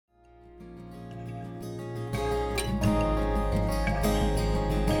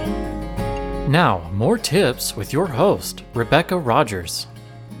Now, more tips with your host, Rebecca Rogers.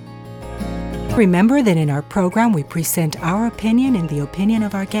 Remember that in our program, we present our opinion and the opinion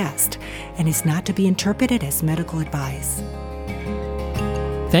of our guest, and is not to be interpreted as medical advice.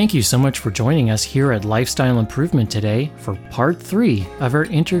 Thank you so much for joining us here at Lifestyle Improvement today for part 3 of our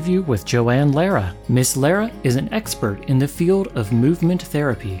interview with Joanne Lara. Miss Lara is an expert in the field of movement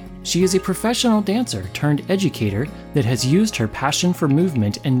therapy. She is a professional dancer turned educator that has used her passion for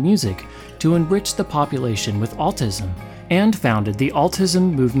movement and music to enrich the population with autism, and founded the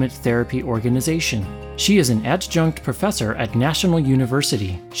Autism Movement Therapy Organization. She is an adjunct professor at National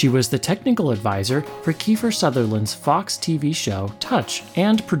University. She was the technical advisor for Kiefer Sutherland's Fox TV show Touch,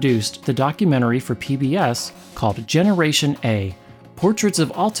 and produced the documentary for PBS called Generation A: Portraits of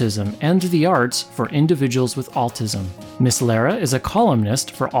Autism and the Arts for Individuals with Autism. Miss Lara is a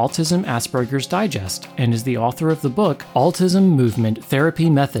columnist for Autism Asperger's Digest and is the author of the book Autism Movement Therapy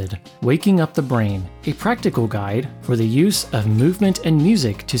Method: Waking Up the Brain, a practical guide for the use of movement and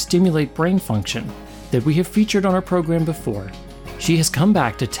music to stimulate brain function, that we have featured on our program before. She has come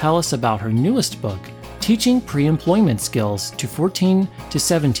back to tell us about her newest book, Teaching Pre-Employment Skills to 14 to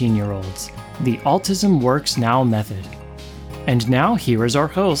 17-year-olds, the Autism Works Now Method. And now here is our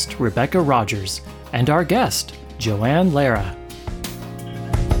host, Rebecca Rogers, and our guest, Joanne Lara.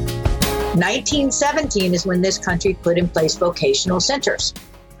 1917 is when this country put in place vocational centers.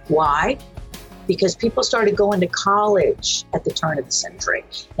 Why? Because people started going to college at the turn of the century.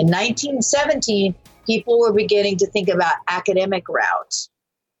 In 1917, people were beginning to think about academic routes,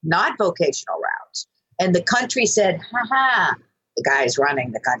 not vocational routes. And the country said, the guys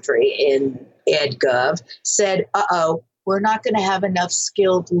running the country in EdGov said, we're not going to have enough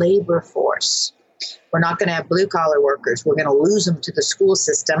skilled labor force. We're not going to have blue collar workers. We're going to lose them to the school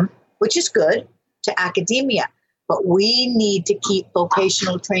system, which is good, to academia. But we need to keep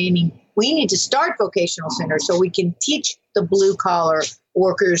vocational training. We need to start vocational centers so we can teach the blue collar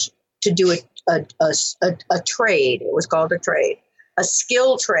workers to do a trade. It was called a trade, a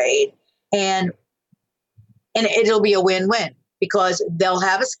skill trade. And it'll be a win-win, because they'll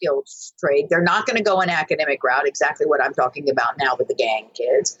have a skilled trade. They're not going to go an academic route, exactly what I'm talking about now with the gang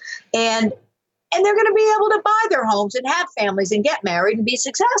kids. And they're going to be able to buy their homes and have families and get married and be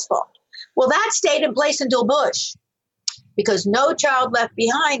successful. Well, that stayed in place until Bush, because No Child Left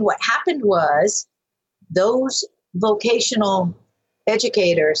Behind. What happened was those vocational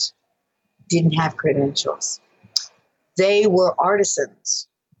educators didn't have credentials. They were artisans.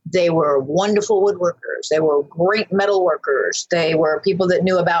 They were wonderful woodworkers. They were great metal workers. They were people that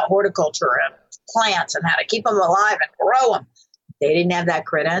knew about horticulture and plants and how to keep them alive and grow them. They didn't have that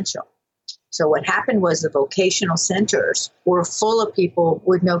credential. So what happened was the vocational centers were full of people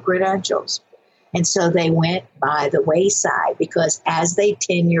with no credentials. And so they went by the wayside, because as they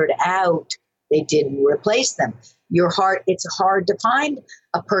tenured out, they didn't replace them. It's hard to find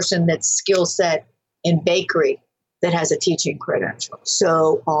a person that's skill set in bakery that has a teaching credential.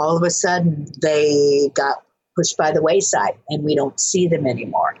 So all of a sudden they got pushed by the wayside, and we don't see them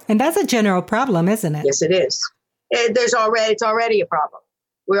anymore. And that's a general problem, isn't it? Yes, it is. It's already a problem.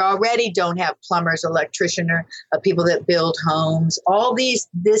 We already don't have plumbers, electricians, people that build homes.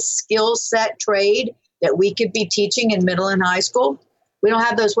 This skill set trade that we could be teaching in middle and high school, we don't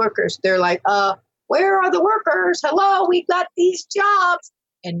have those workers. They're like, where are the workers? Hello, we've got these jobs.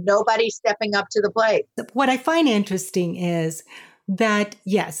 And nobody's stepping up to the plate. What I find interesting is that,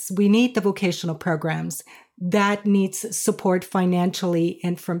 yes, we need the vocational programs. That needs support financially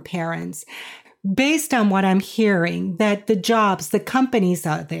and from parents. Based on what I'm hearing, that the jobs, the companies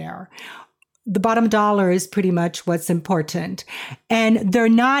out there, the bottom dollar is pretty much what's important. And they're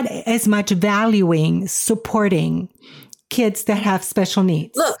not as much valuing supporting kids that have special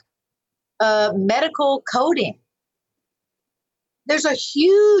needs. Look, medical coding. There's a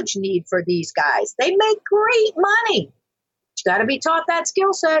huge need for these guys. They make great money. You got to be taught that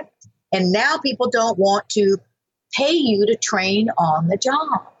skill set. And now people don't want to pay you to train on the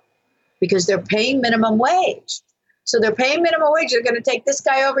job, because they're paying minimum wage. So they're paying minimum wage. They're going to take this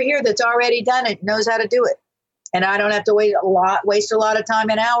guy over here that's already done it, knows how to do it. And I don't have to waste a lot of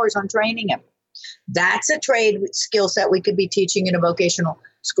time and hours on training him. That's a trade skill set we could be teaching in a vocational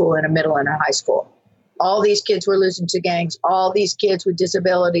school, in a middle and a high school. All these kids were losing to gangs, all these kids with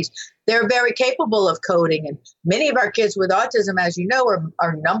disabilities. They're very capable of coding. And many of our kids with autism, as you know,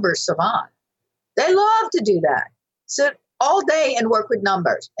 are number savant. They love to do that. Sit all day and work with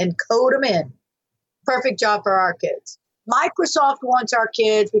numbers and code them in. Perfect job for our kids. Microsoft wants our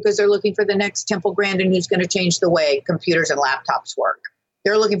kids because they're looking for the next Temple Grandin who's going to change the way computers and laptops work.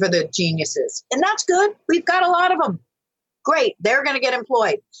 They're looking for the geniuses. And that's good. We've got a lot of them. Great, they're going to get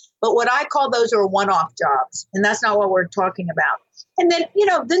employed. But what I call those are one-off jobs, and that's not what we're talking about. And then,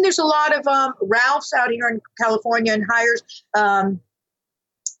 then there's a lot of Ralphs out here in California and hires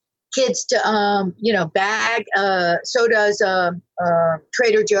kids to, bag. So does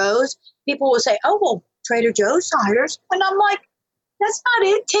Trader Joe's. People will say, oh, well, Trader Joe's hires. And I'm like, that's not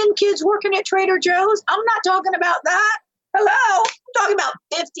it. 10 kids working at Trader Joe's. I'm not talking about that. Hello. I'm talking about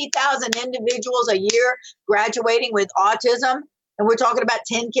 50,000 individuals a year graduating with autism. And we're talking about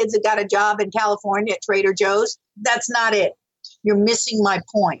 10 kids that got a job in California at Trader Joe's. That's not it. You're missing my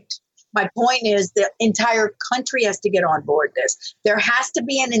point. My point is the entire country has to get on board this. There has to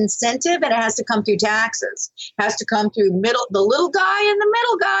be an incentive, and it has to come through taxes. It has to come through the little guy and the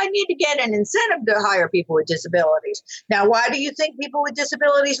middle guy need to get an incentive to hire people with disabilities. Now, why do you think people with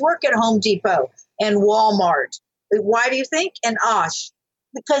disabilities work at Home Depot and Walmart? Why do you think? And Osh?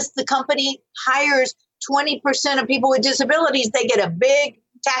 Because the company hires 20% of people with disabilities. They get a big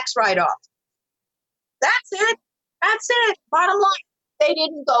tax write-off. That's it. That's it. Bottom line. They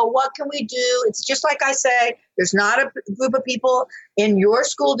didn't go, what can we do? It's just like I say, there's not a group of people in your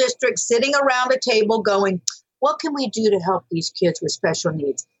school district sitting around a table going, what can we do to help these kids with special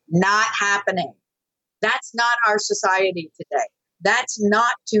needs? Not happening. That's not our society today. That's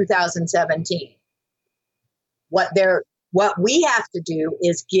not 2017. What we have to do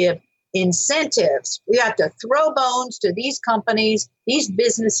is give incentives. We have to throw bones to these companies, these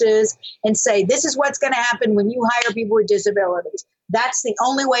businesses, and say, this is what's going to happen when you hire people with disabilities. That's the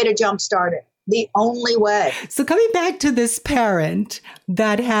only way to jumpstart it. The only way. So coming back to this parent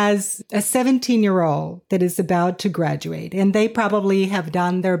that has a 17-year-old that is about to graduate, and they probably have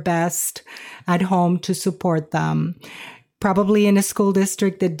done their best at home to support them, probably in a school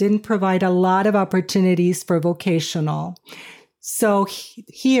district that didn't provide a lot of opportunities for vocational. So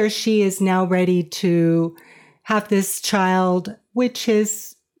he or she is now ready to have this child, which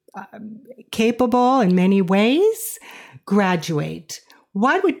is capable in many ways, graduate.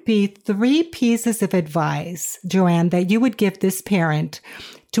 What would be 3 pieces of advice, Joanne, that you would give this parent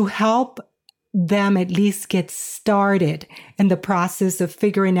to help them at least get started in the process of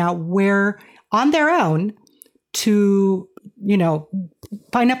figuring out where on their own to,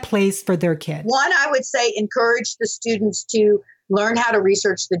 find a place for their kid? One, I would say encourage the students to learn how to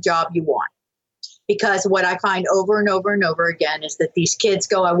research the job you want. Because what I find over and over and over again is that these kids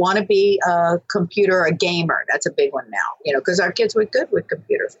go, I want to be a gamer. That's a big one now, because our kids were good with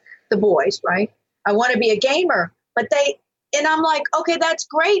computers, the boys, right? I want to be a gamer, and I'm like, okay, that's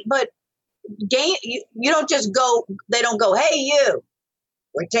great. But you don't just go, they don't go, hey,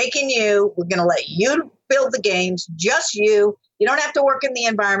 we're taking you, we're going to let you build the games, just you. You don't have to work in the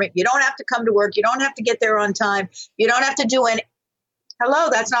environment. You don't have to come to work. You don't have to get there on time. You don't have to do any. Hello,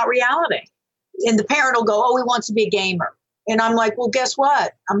 that's not reality. And the parent will go, oh, he wants to be a gamer. And I'm like, well, guess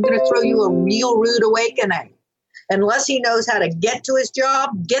what? I'm going to throw you a real rude awakening. Unless he knows how to get to his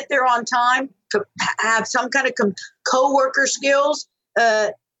job, get there on time, to have some kind of co-worker skills,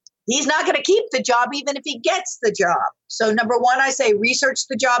 he's not going to keep the job even if he gets the job. So number one, I say research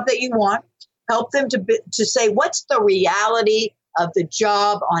the job that you want. Help them to say, what's the reality of the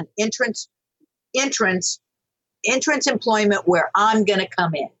job on entrance employment where I'm going to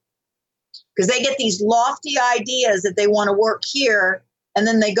come in? Because they get these lofty ideas that they want to work here, and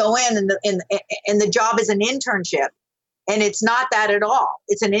then they go in, and the job is an internship, and it's not that at all.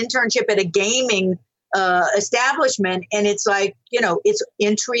 It's an internship at a gaming establishment, and it's like, it's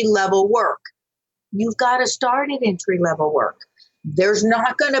entry-level work. You've got to start at entry-level work. There's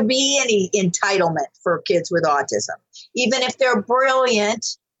not going to be any entitlement for kids with autism, even if they're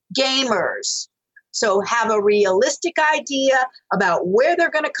brilliant gamers. So have a realistic idea about where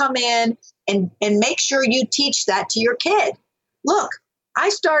they're going to come in, and make sure you teach that to your kid. Look, I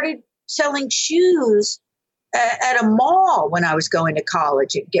started selling shoes at a mall when I was going to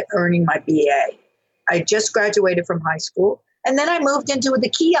college and earning my BA. I just graduated from high school. And then I moved into the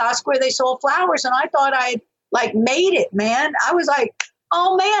kiosk where they sold flowers, and I thought I'd made it, man. I was like,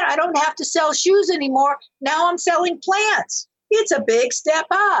 oh man, I don't have to sell shoes anymore. Now I'm selling plants. It's a big step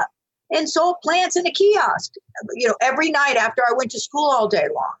up. And sold plants in a kiosk, every night after I went to school all day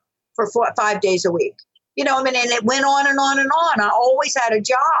long for 5 days a week. And it went on and on and on. I always had a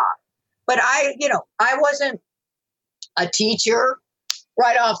job, but I wasn't a teacher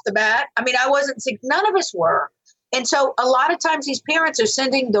right off the bat. None of us were. And so a lot of times these parents are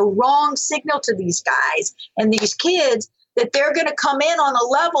sending the wrong signal to these guys and these kids that they're going to come in on a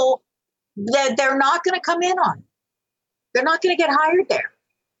level that they're not going to come in on. They're not going to get hired there.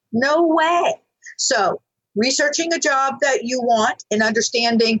 No way. So researching a job that you want and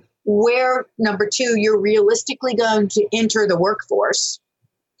understanding where, number two, you're realistically going to enter the workforce.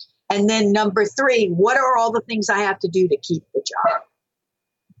 And then number three, what are all the things I have to do to keep the job?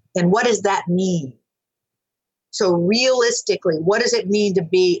 And what does that mean? So realistically, what does it mean to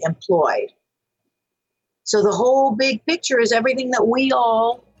be employed? So the whole big picture is everything that we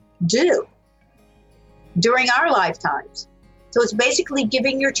all do during our lifetimes. So it's basically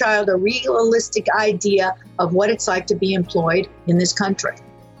giving your child a realistic idea of what it's like to be employed in this country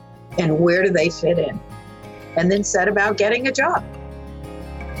and where do they fit in, and then set about getting a job.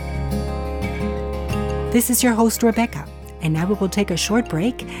 This is your host, Rebecca, and now we will take a short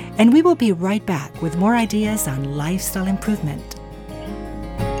break, and we will be right back with more ideas on lifestyle improvement.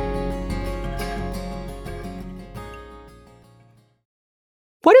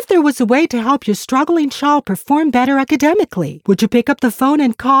 What if there was a way to help your struggling child perform better academically? Would you pick up the phone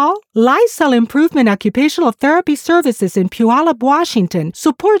and call? Lifestyle Improvement Occupational Therapy Services in Puyallup, Washington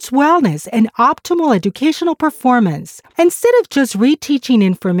supports wellness and optimal educational performance. Instead of just reteaching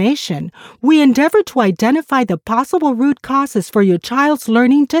information, we endeavor to identify the possible root causes for your child's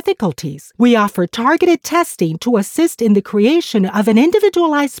learning difficulties. We offer targeted testing to assist in the creation of an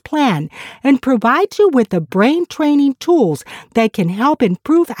individualized plan and provide you with the brain training tools that can help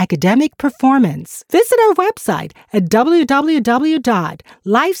improve academic performance. Visit our website at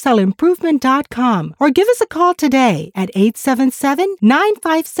www.lifestyleimprovement.com or give us a call today at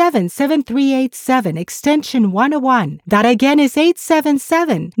 877-957-7387 extension 101. That again is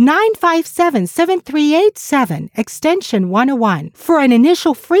 877-957-7387 extension 101 for an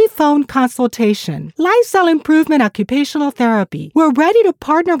initial free phone consultation. Lifestyle Improvement Occupational Therapy. We're ready to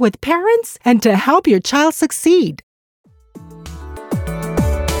partner with parents and to help your child succeed.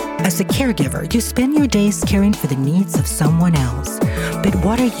 As a caregiver, you spend your days caring for the needs of someone else. But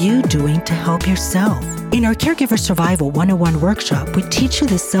what are you doing to help yourself? In our Caregiver Survival 101 workshop, we teach you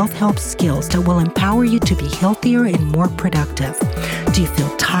the self-help skills that will empower you to be healthier and more productive. Do you feel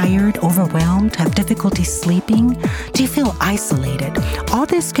tired, overwhelmed, have difficulty sleeping? Do you feel isolated? All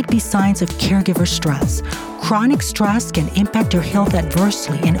this could be signs of caregiver stress. Chronic stress can impact your health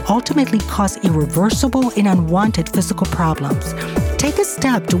adversely and ultimately cause irreversible and unwanted physical problems. Take a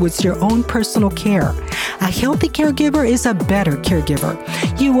step towards your own personal care. A healthy caregiver is a better caregiver.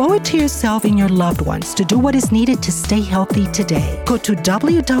 You owe it to yourself and your loved ones to do what is needed to stay healthy today. Go to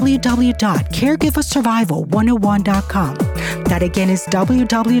www.caregiversurvival101.com. That again is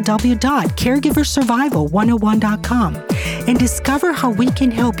www.caregiversurvival101.com. And discover how we can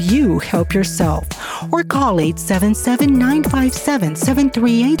help you help yourself. Or call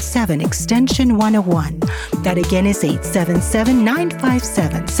 877-957-7387 extension 101. That again is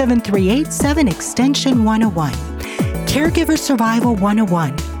 877-957-7387 extension 101. Caregiver Survival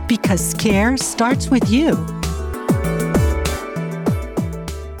 101, because care starts with you.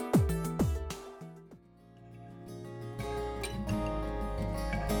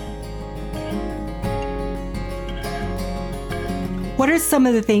 What are some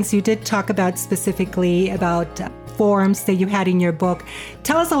of the things you did talk about specifically about forms that you had in your book?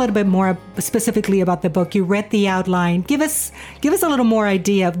 Tell us a little bit more specifically about the book. You read the outline. Give us a little more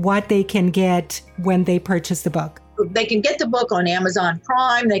idea of what they can get when they purchase the book. They can get the book on Amazon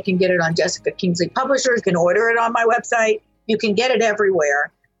Prime. They can get it on Jessica Kingsley Publishers. You can order it on my website. You can get it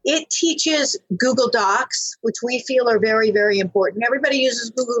everywhere. It teaches Google Docs, which we feel are very, very important. Everybody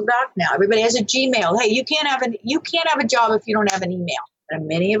uses Google Doc now. Everybody has a Gmail. Hey, you can't have a job if you don't have an email. And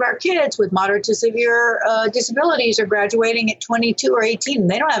many of our kids with moderate to severe disabilities are graduating at 22 or 18,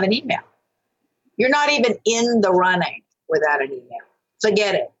 and they don't have an email. You're not even in the running without an email.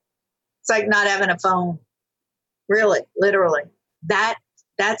 Forget it. It's like not having a phone. Really, literally.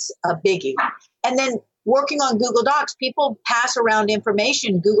 That's a biggie. And then working on Google Docs, people pass around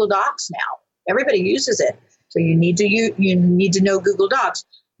information in Google Docs now. Everybody uses it. So you need to know Google Docs.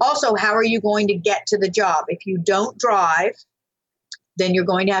 Also, how are you going to get to the job? If you don't drive, then you're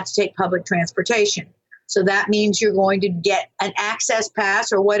going to have to take public transportation. So that means you're going to get an access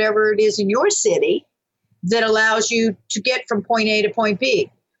pass or whatever it is in your city that allows you to get from point A to point B.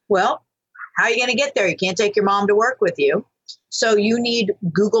 Well, how are you going to get there? You can't take your mom to work with you. So you need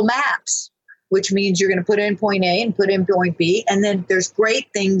Google Maps, which means you're going to put in point A and put in point B. And then there's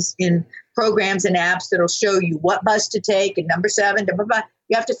great things in programs and apps that'll show you what bus to take and number 7. Blah, blah, blah.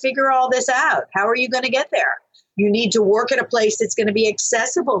 You have to figure all this out. How are you going to get there? You need to work at a place that's going to be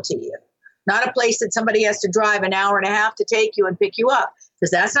accessible to you, not a place that somebody has to drive an hour and a half to take you and pick you up,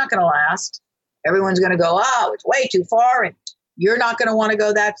 because that's not going to last. Everyone's going to go, oh, it's way too far, and you're not going to want to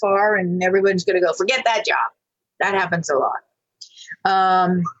go that far, and everyone's going to go, forget that job. That happens a lot.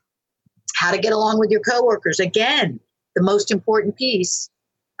 How to get along with your coworkers. Again, the most important piece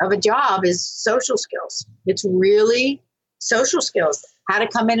of a job is social skills. It's really social skills. How to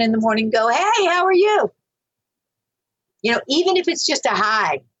come in the morning and go, hey, how are you? Even if it's just a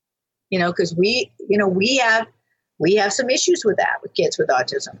hi, because we have some issues with that with kids with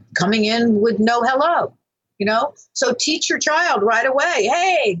autism coming in with no hello, so teach your child right away.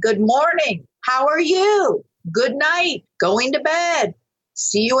 Hey, good morning. How are you? Good night. Going to bed.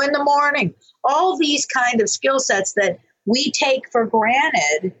 See you in the morning. All these kind of skill sets that we take for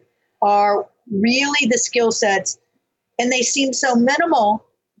granted are really the skill sets, and they seem so minimal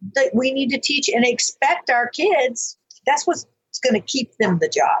that we need to teach and expect our kids. That's what's going to keep them the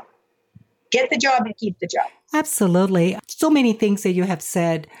job. Get the job and keep the job. Absolutely. So many things that you have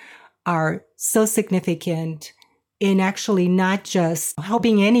said are so significant in actually not just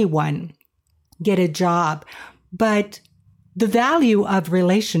helping anyone get a job, but the value of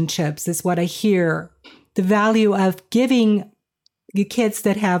relationships is what I hear. The value of giving the kids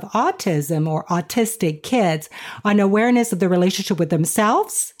that have autism or autistic kids an awareness of the relationship with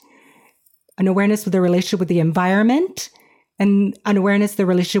themselves, an awareness of the relationship with the environment, and an awareness of the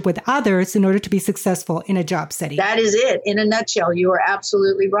relationship with others in order to be successful in a job setting. That is it. In a nutshell, you are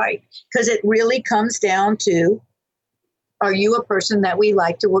absolutely right. Because it really comes down to, are you a person that we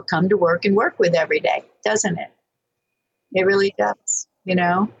like to come to work and work with every day? Doesn't it? It really does,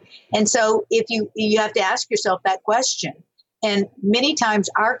 And so if you have to ask yourself that question. And many times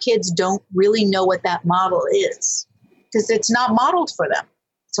our kids don't really know what that model is because it's not modeled for them.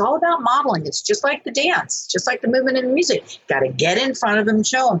 It's all about modeling. It's just like the dance, just like the movement and the music. Got to get in front of them and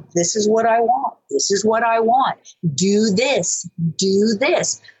show them, this is what I want. This is what I want. Do this. Do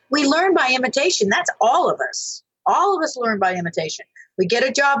this. We learn by imitation. That's all of us. All of us learn by imitation. We get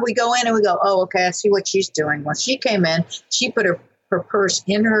a job, we go in and we go, oh, okay, I see what she's doing. When she came in, she put her purse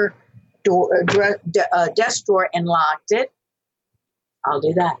in her desk drawer and locked it. I'll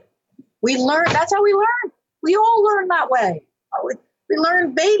do that. We learn. That's how we learn. We all learn that way. We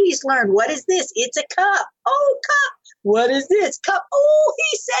learn, babies learn. What is this? It's a cup. Oh, cup. What is this? Cup. Oh,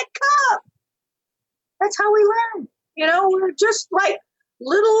 he said cup. That's how we learn. We're just like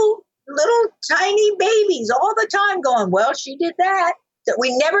little tiny babies all the time going, well, she did that. That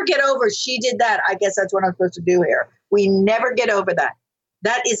we never get over, she did that. I guess that's what I'm supposed to do here. We never get over that.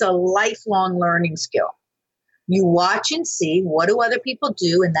 That is a lifelong learning skill. You watch and see what do other people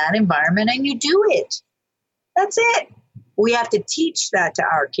do in that environment and you do it. That's it. We have to teach that to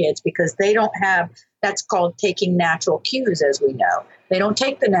our kids because they don't have, that's called taking natural cues, as we know. They don't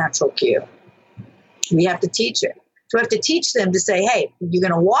take the natural cue. We have to teach it. So we have to teach them to say, hey, you're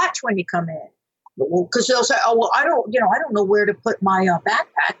going to watch when you come in. Because they'll say, oh, well, I don't know where to put my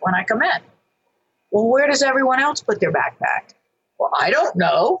backpack when I come in. Well, where does everyone else put their backpack? Well, I don't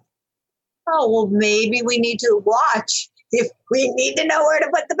know. Oh, well, maybe we need to watch. If we need to know where to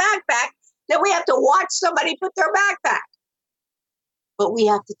put the backpack, then we have to watch somebody put their backpack. But we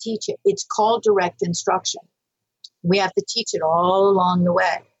have to teach it. It's called direct instruction. We have to teach it all along the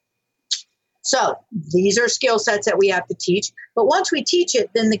way. So these are skill sets that we have to teach. But once we teach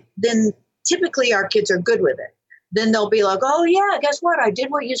it, then typically our kids are good with it. Then they'll be like, oh, yeah, guess what? I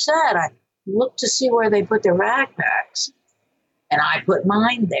did what you said. I looked to see where they put their backpacks, and I put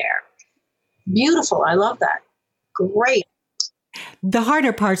mine there. Beautiful. I love that. Great. The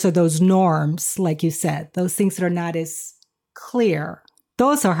harder parts are those norms, like you said, those things that are not as clear.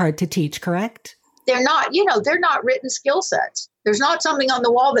 Those are hard to teach, correct? They're not, they're not written skill sets. There's not something on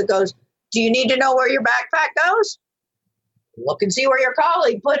the wall that goes, do you need to know where your backpack goes? Look and see where your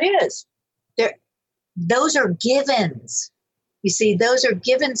colleague put his. Those are givens. You see, those are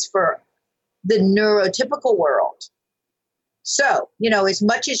givens for the neurotypical world. So, as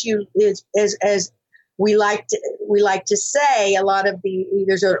much as as we like to say, a lot of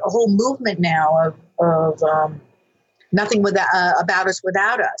there's a whole movement now of nothing about us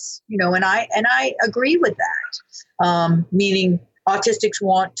without us, and I agree with that. Meaning, autistics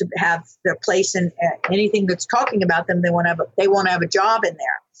want to have their place in anything that's talking about them. They want to have a job in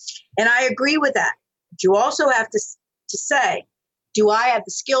there, and I agree with that. But you also have to say, do I have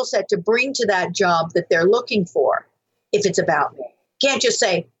the skill set to bring to that job that they're looking for? If it's about me, can't just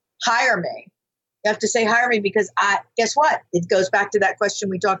say hire me. You have to say hire me because guess what? It goes back to that question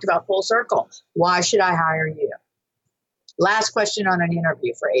we talked about full circle. Why should I hire you? Last question on an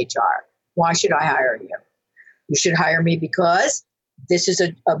interview for HR. Why should I hire you? You should hire me because this is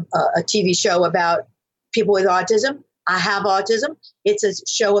a TV show about people with autism. I have autism. It's a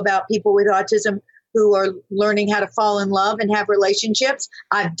show about people with autism who are learning how to fall in love and have relationships.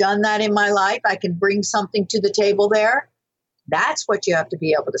 I've done that in my life. I can bring something to the table there. That's what you have to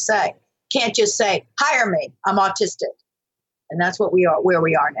be able to say. Can't just say, hire me, I'm autistic. And that's what we are, where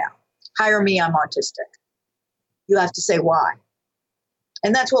we are now. Hire me, I'm autistic. You have to say why.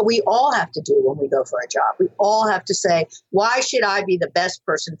 And that's what we all have to do when we go for a job. We all have to say, why should I be the best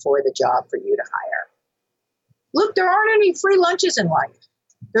person for the job for you to hire? Look, there aren't any free lunches in life.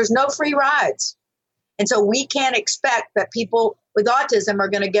 There's no free rides. And so we can't expect that people with autism are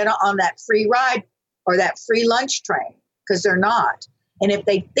going to get on that free ride or that free lunch train, because they're not. And if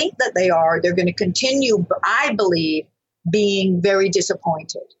they think that they are, they're going to continue, I believe, being very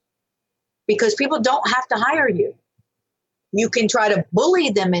disappointed, because people don't have to hire you. You can try to bully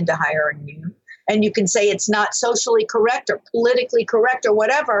them into hiring you, and you can say it's not socially correct or politically correct or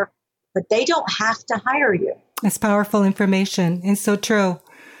whatever, but they don't have to hire you. It's powerful information, and so true.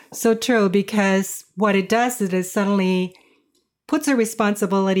 So true, because what it does is it suddenly puts a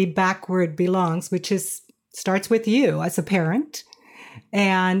responsibility back where it belongs, which is starts with you as a parent,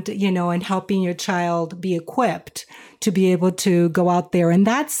 and, and helping your child be equipped to be able to go out there. And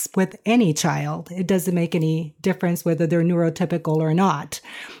that's with any child. It doesn't make any difference whether they're neurotypical or not.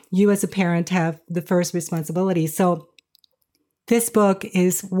 You as a parent have the first responsibility. So this book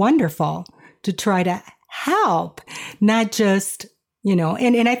is wonderful to try to help, not just,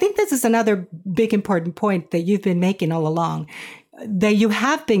 and I think this is another big important point that you've been making all along, that you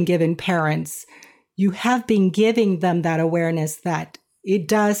have been giving parents, you have been giving them that awareness that it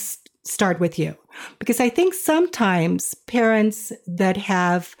does start with you. Because I think sometimes parents that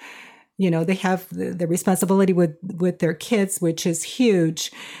have, they have the responsibility with their kids, which is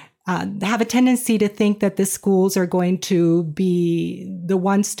huge, have a tendency to think that the schools are going to be the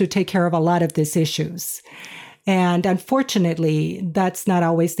ones to take care of a lot of these issues. And unfortunately, that's not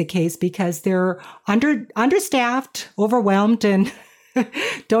always the case, because they're understaffed, overwhelmed, and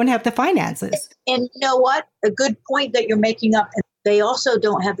don't have the finances. And you know what? A good point that you're making up. They also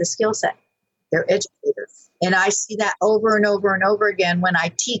don't have the skill set. They're educators. And I see that over and over and over again when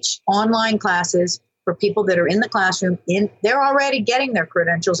I teach online classes for people that are in the classroom. They're already getting their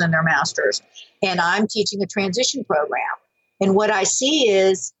credentials and their masters. And I'm teaching a transition program. And what I see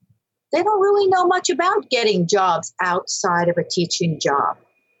is they don't really know much about getting jobs outside of a teaching job.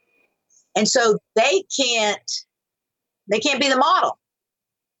 And so they can't be the model.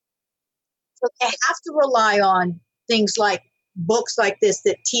 So they have to rely on things like books like this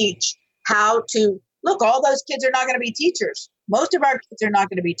that teach how to look. All those kids are not going to be teachers. Most of our kids are not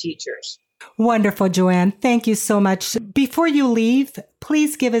going to be teachers. Wonderful, Joanne. Thank you so much. Before you leave,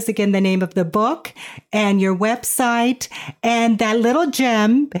 please give us again the name of the book and your website and that little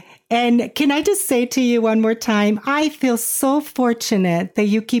gem. And can I just say to you one more time, I feel so fortunate that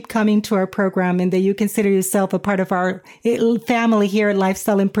you keep coming to our program and that you consider yourself a part of our family here at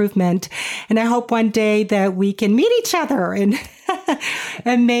Lifestyle Improvement. And I hope one day that we can meet each other and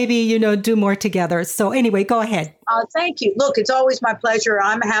and maybe, do more together. So anyway, go ahead. Thank you. Look, it's always my pleasure.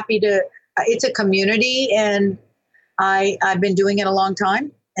 I'm happy to. It's a community, and I've been doing it a long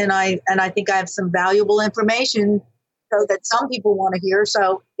time, and I think I have some valuable information so that some people want to hear.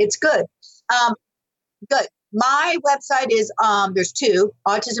 So it's good. Good. My website is there's two: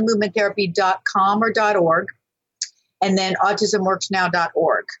 autismmovementtherapy.com or .org, and then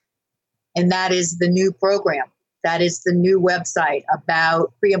autismworksnow.org, and that is the new program. That is the new website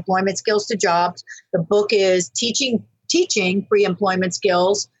about pre-employment skills to jobs. The book is teaching pre-employment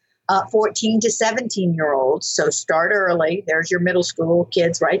skills. 14 to 17-year-olds. So start early. There's your middle school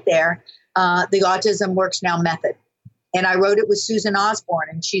kids right there. The Autism Works Now method. And I wrote it with Susan Osborne,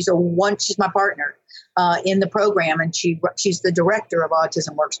 and she's my partner in the program, and she's the director of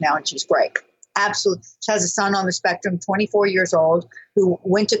Autism Works Now, and she's great. Absolutely. She has a son on the spectrum, 24 years old, who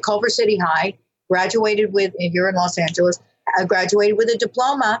went to Culver City High, graduated here in Los Angeles, graduated with a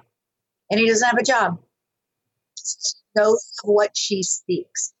diploma, and he doesn't have a job. She knows what she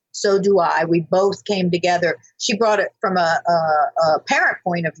speaks. So do I. We both came together. She brought it from a parent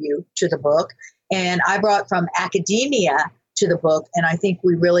point of view to the book, and I brought from academia to the book, and I think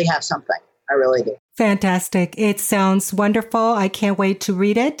we really have something. I really do. Fantastic. It sounds wonderful. I can't wait to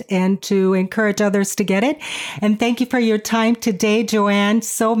read it and to encourage others to get it. And thank you for your time today, Joanne,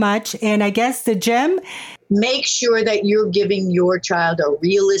 so much. And I guess the gem? Make sure that you're giving your child a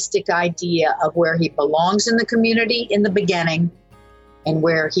realistic idea of where he belongs in the community in the beginning, and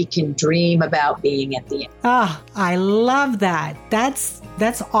where he can dream about being at the end. I love that. That's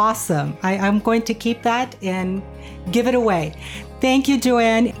awesome. I'm going to keep that and give it away. Thank you,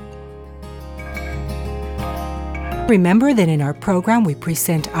 Joanne. Remember that in our program, we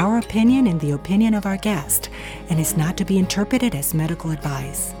present our opinion and the opinion of our guest, and it's not to be interpreted as medical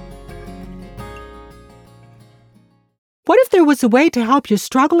advice. What if there there was a way to help your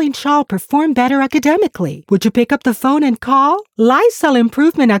struggling child perform better academically, would you pick up the phone and call? Lifestyle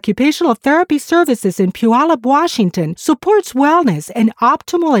Improvement Occupational Therapy Services in Puyallup, Washington supports wellness and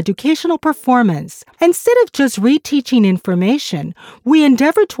optimal educational performance. Instead of just reteaching information, we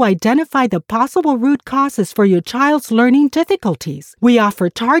endeavor to identify the possible root causes for your child's learning difficulties. We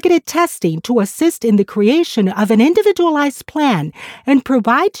offer targeted testing to assist in the creation of an individualized plan and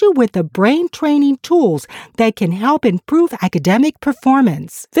provide you with the brain training tools that can help improve academic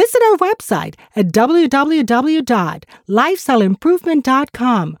performance. Visit our website at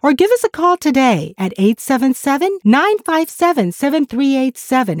www.lifestyleimprovement.com or give us a call today at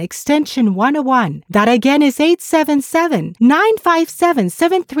 877-957-7387 extension 101. That again is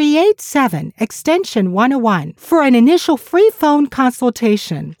 877-957-7387 extension 101 for an initial free phone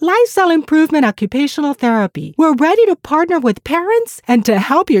consultation. Lifestyle Improvement Occupational Therapy. We're ready to partner with parents and to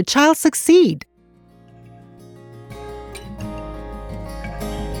help your child succeed.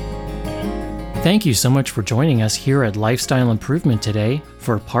 Thank you so much for joining us here at Lifestyle Improvement today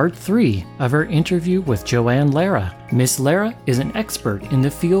for part 3 of our interview with Joanne Lara. Miss Lara is an expert in the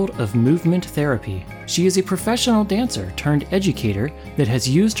field of movement therapy. She is a professional dancer turned educator that has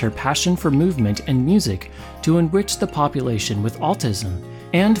used her passion for movement and music to enrich the population with autism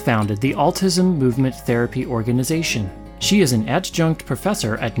and founded the Autism Movement Therapy Organization. She is an adjunct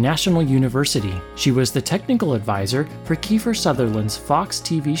professor at National University. She was the technical advisor for Kiefer Sutherland's Fox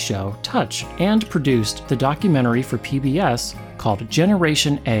TV show Touch and produced the documentary for PBS called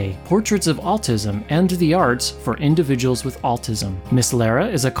Generation A, Portraits of Autism and the Arts for Individuals with Autism. Miss Lara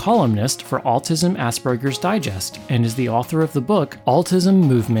is a columnist for Autism Asperger's Digest and is the author of the book Autism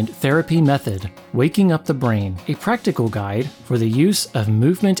Movement Therapy Method, Waking Up the Brain, a practical guide for the use of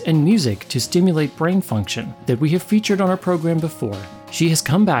movement and music to stimulate brain function that we have featured on our program before. She has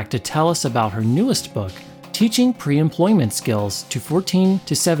come back to tell us about her newest book, Teaching Pre-Employment Skills to 14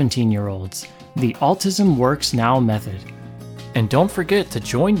 to 17-year-olds, the Autism Works Now Method. And don't forget to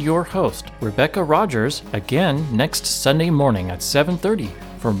join your host, Rebecca Rogers, again next Sunday morning at 7:30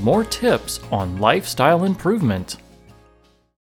 for more tips on lifestyle improvement.